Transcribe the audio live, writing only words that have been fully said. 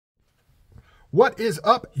What is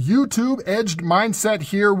up, YouTube? Edged Mindset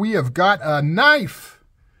here. We have got a knife.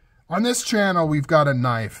 On this channel, we've got a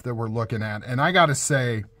knife that we're looking at. And I got to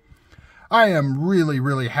say, I am really,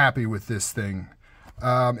 really happy with this thing.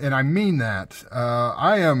 And I mean that.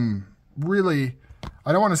 I am really,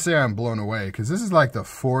 I don't want to say I'm blown away, because this is like the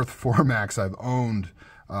fourth Formax I've owned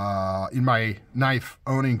in my knife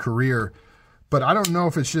owning career. But I don't know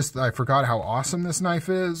if it's just I forgot how awesome this knife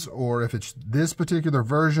is, or if it's this particular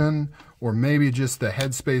version, or maybe just the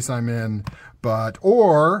headspace I'm in, but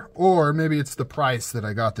or maybe it's the price that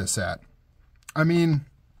I got this at. I mean,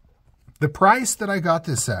 the price that I got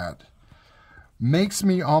this at makes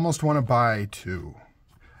me almost want to buy two.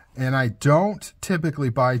 And I don't typically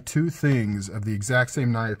buy two things of the exact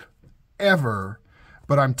same knife ever,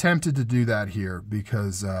 but I'm tempted to do that here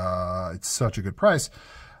because it's such a good price.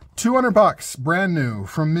 $200, brand new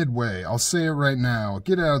from Midway. I'll say it right now.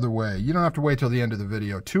 Get out of the way. You don't have to wait till the end of the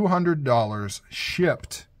video. $200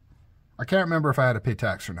 shipped. I can't remember if I had to pay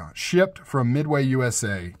tax or not. Shipped from Midway,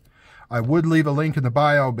 USA. I would leave a link in the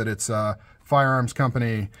bio, but it's a firearms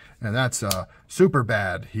company, and that's super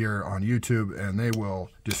bad here on YouTube, and they will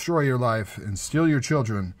destroy your life and steal your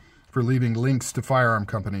children for leaving links to firearm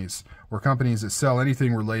companies or companies that sell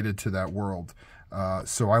anything related to that world.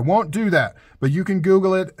 So I won't do that, but you can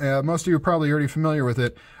Google it. Most of you are probably already familiar with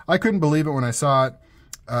it. I couldn't believe it when I saw it.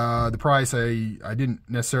 The price, I didn't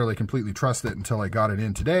necessarily completely trust it until I got it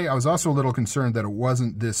in today. I was also a little concerned that it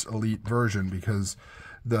wasn't this elite version because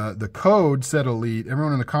the code said elite.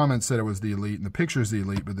 Everyone in the comments said it was the elite and the picture's the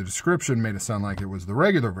elite, but the description made it sound like it was the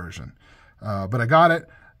regular version. But I got it,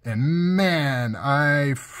 and man,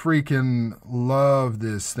 I freaking love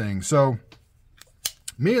this thing. So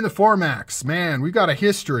me and the Formax, man, we've got a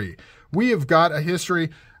history. We have got a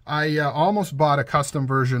history. I almost bought a custom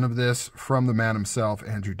version of this from the man himself,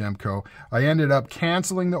 Andrew Demko. I ended up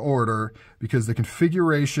canceling the order because the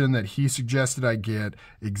configuration that he suggested I get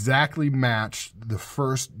exactly matched the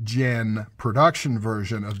first gen production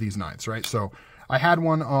version of these knives, right? So I had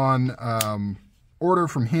one on order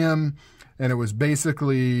from him, and it was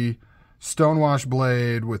basically stonewashed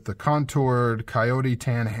blade with the contoured coyote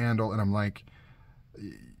tan handle, and I'm like,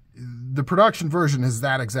 the production version is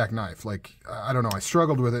that exact knife. Like, I don't know, I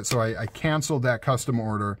struggled with it, so I canceled that custom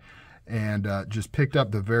order and just picked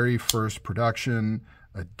up the very first production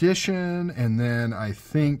edition. And then I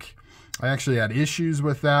think I actually had issues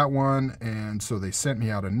with that one, and so they sent me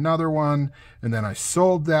out another one, and then I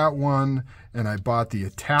sold that one, and I bought the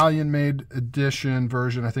Italian-made edition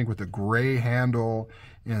version, I think with the gray handle,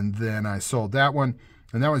 and then I sold that one.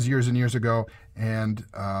 And that was years and years ago, and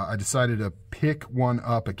I decided to pick one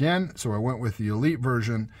up again, so I went with the Elite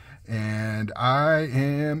version, and I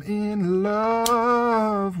am in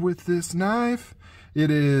love with this knife.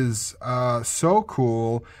 It is so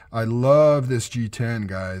cool. I love this G10,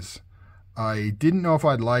 guys. I didn't know if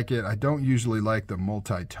I'd like it. I don't usually like the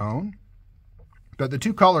multi-tone, but the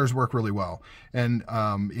two colors work really well, and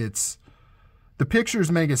the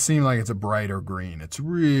pictures make it seem like it's a brighter green. It's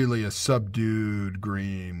really a subdued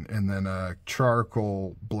green and then a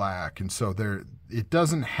charcoal black. And so it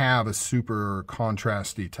doesn't have a super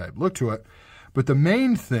contrasty type look to it. But the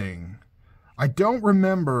main thing, I don't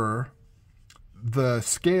remember the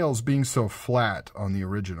scales being so flat on the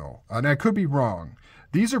original. And I could be wrong.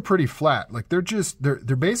 These are pretty flat. Like they're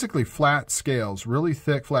basically flat scales, really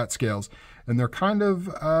thick flat scales. And they're kind of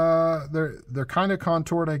they're kind of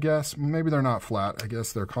contoured, I guess. Maybe they're not flat. I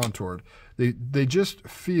guess they're contoured. They just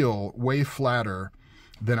feel way flatter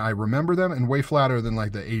than I remember them, and way flatter than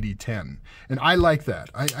like the 8010. And I like that.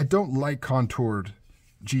 I don't like contoured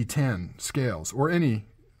G10 scales or any.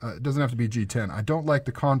 It doesn't have to be G10. I don't like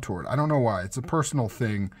the contoured. I don't know why. It's a personal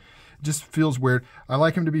thing. It just feels weird. I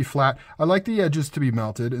like them to be flat. I like the edges to be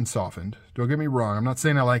melted and softened. Don't get me wrong. I'm not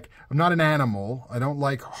saying I'm not an animal. I don't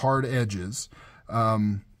like hard edges.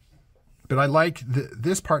 But I like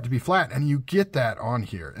this part to be flat, and you get that on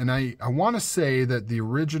here. And I want to say that the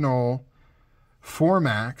original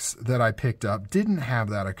Formax that I picked up didn't have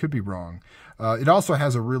that. I could be wrong. It also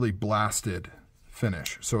has a really blasted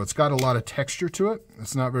finish. So it's got a lot of texture to it.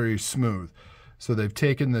 It's not very smooth. So they've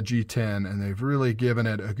taken the G10 and they've really given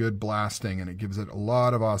it a good blasting, and it gives it a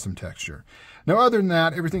lot of awesome texture. Now, other than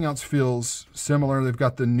that, everything else feels similar. They've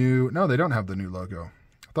got the new, no, they don't have the new logo.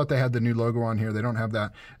 I thought they had the new logo on here. They don't have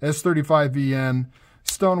that. S35VN,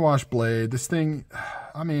 stonewashed blade. This thing,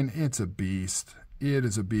 I mean, it's a beast. It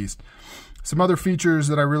is a beast. Some other features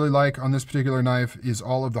that I really like on this particular knife is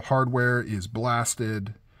all of the hardware is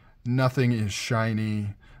blasted. Nothing is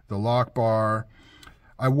shiny. The lock bar.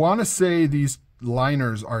 I want to say these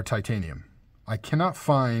liners are titanium. I cannot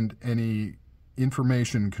find any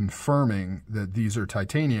information confirming that these are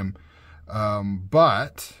titanium,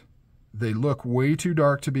 but they look way too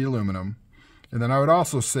dark to be aluminum. And then I would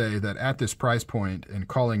also say that at this price point and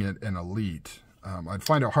calling it an elite, I'd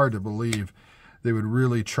find it hard to believe they would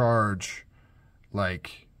really charge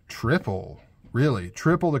like triple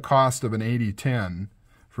the cost of an 8010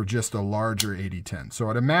 for just a larger 8010. So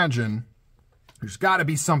I'd imagine there's got to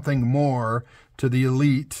be something more to the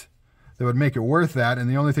elite that would make it worth that. And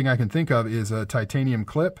the only thing I can think of is a titanium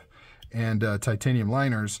clip and titanium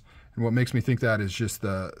liners. And what makes me think that is just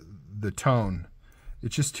the tone.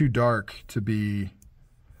 It's just too dark to be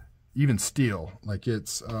even steel. Like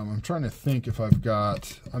it's, I'm trying to think if I've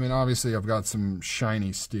got, I mean, obviously I've got some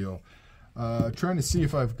shiny steel. Trying to see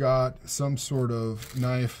if I've got some sort of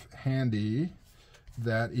knife handy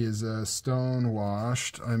that is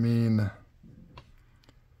stonewashed. I mean,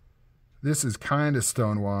 this is kind of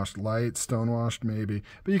stonewashed, light stonewashed maybe.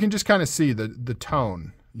 But you can just kind of see the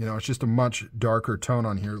tone. You know, it's just a much darker tone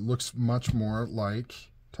on here. It looks much more like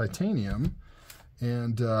titanium.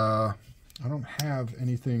 And I don't have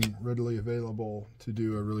anything readily available to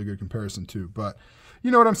do a really good comparison to. But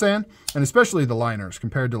you know what I'm saying? And especially the liners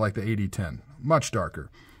compared to like the 8010. Much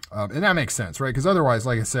darker. And that makes sense, right? Because otherwise,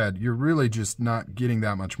 like I said, you're really just not getting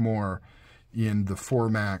that much more in the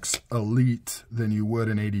 4MAX Elite than you would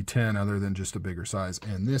an 8010 other than just a bigger size.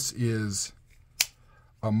 And this is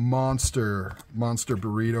a monster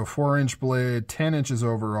burrito. 4-inch blade, 10 inches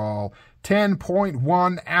overall,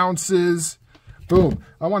 10.1 ounces. Boom.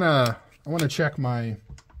 I want to check my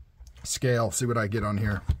scale, see what I get on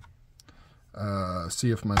here.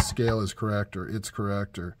 See if my scale is correct or it's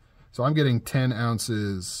correct. So I'm getting 10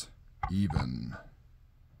 ounces even.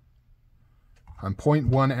 I'm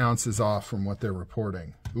 0.1 ounces off from what they're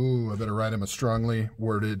reporting. Ooh, I better write them a strongly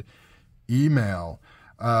worded email.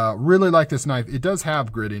 Really like this knife. It does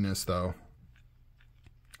have grittiness though.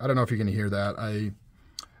 I don't know if you can hear that.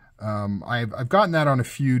 I've gotten that on a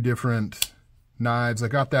few different knives. I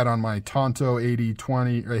got that on my Tonto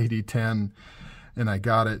 8020 or 8010, and I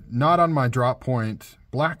got it not on my drop point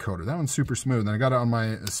black coater. That one's super smooth. And I got it on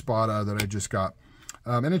my Espada that I just got.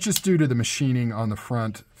 And it's just due to the machining on the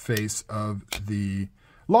front face of the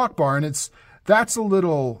lock bar. And that's a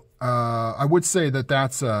little, I would say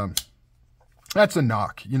that's a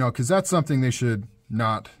knock, you know, because that's something they should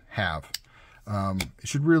not have. It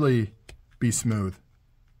should really be smooth.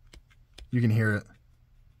 You can hear it.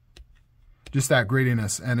 Just that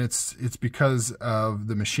grittiness, and it's because of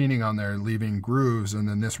the machining on there leaving grooves, and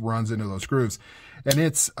then this runs into those grooves. And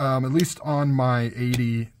it's, at least on my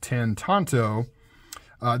 8010 Tonto,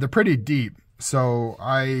 they're pretty deep. So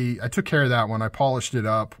I took care of that one. I polished it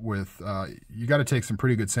up with, you got to take some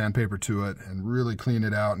pretty good sandpaper to it and really clean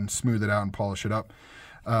it out and smooth it out and polish it up.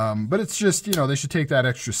 But it's just, you know, they should take that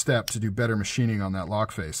extra step to do better machining on that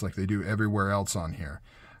lock face like they do everywhere else on here.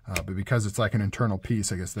 But because it's like an internal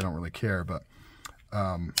piece, I guess they don't really care. But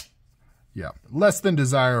yeah, less than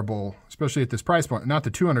desirable, especially at this price point. Not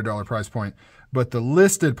the $200 price point, but the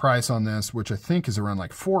listed price on this, which I think is around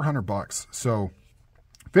like $400. So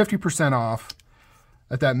 50% off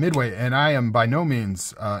at that midway. And I am by no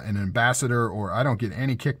means an ambassador, or I don't get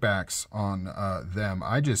any kickbacks on them.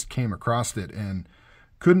 I just came across it and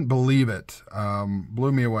couldn't believe it.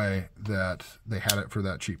 Blew me away that they had it for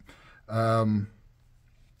that cheap.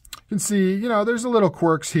 You can see, you know, there's a little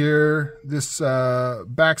quirks here. This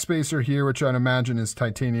backspacer here, which I'd imagine is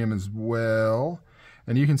titanium as well.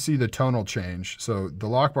 And you can see the tonal change. So the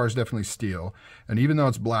lock bar is definitely steel. And even though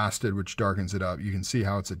it's blasted, which darkens it up, you can see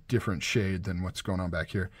how it's a different shade than what's going on back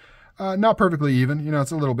here. Not perfectly even. You know,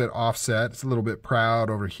 it's a little bit offset. It's a little bit proud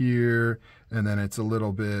over here. And then it's a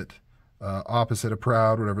little bit opposite of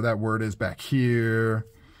proud, whatever that word is, back here.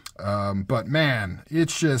 But man,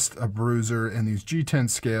 it's just a bruiser, and these G10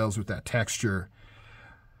 scales with that texture,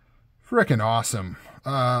 freaking awesome.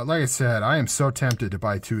 Like I said, I am so tempted to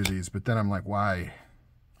buy 2 of these, but then I'm like, why?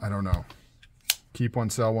 I don't know. Keep one,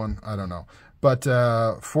 sell one. I don't know. But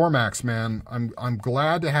 4MAX, man, I'm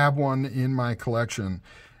glad to have one in my collection.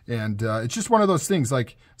 And it's just one of those things.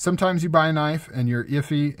 Like sometimes you buy a knife and you're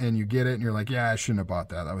iffy, and you get it, and you're like, yeah, I shouldn't have bought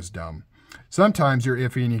that. That was dumb. Sometimes you're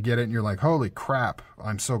iffy and you get it and you're like, holy crap,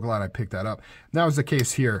 I'm so glad I picked that up. And that was the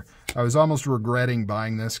case here. I was almost regretting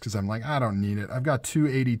buying this because I'm like, I don't need it. I've got 2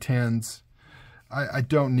 8010s. I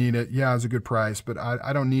don't need it. Yeah, it was a good price, but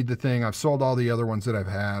I don't need the thing. I've sold all the other ones that I've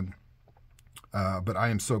had. But I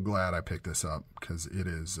am so glad I picked this up because it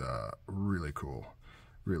is really cool.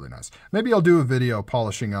 Really nice. Maybe I'll do a video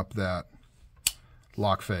polishing up that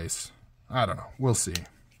lock face. I don't know. We'll see.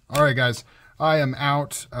 All right, guys. I am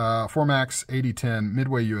out. 4MAX 8010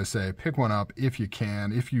 Midway USA. Pick one up if you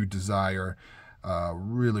can, if you desire.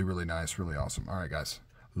 Really, really nice, really awesome. All right, guys.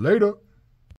 Later.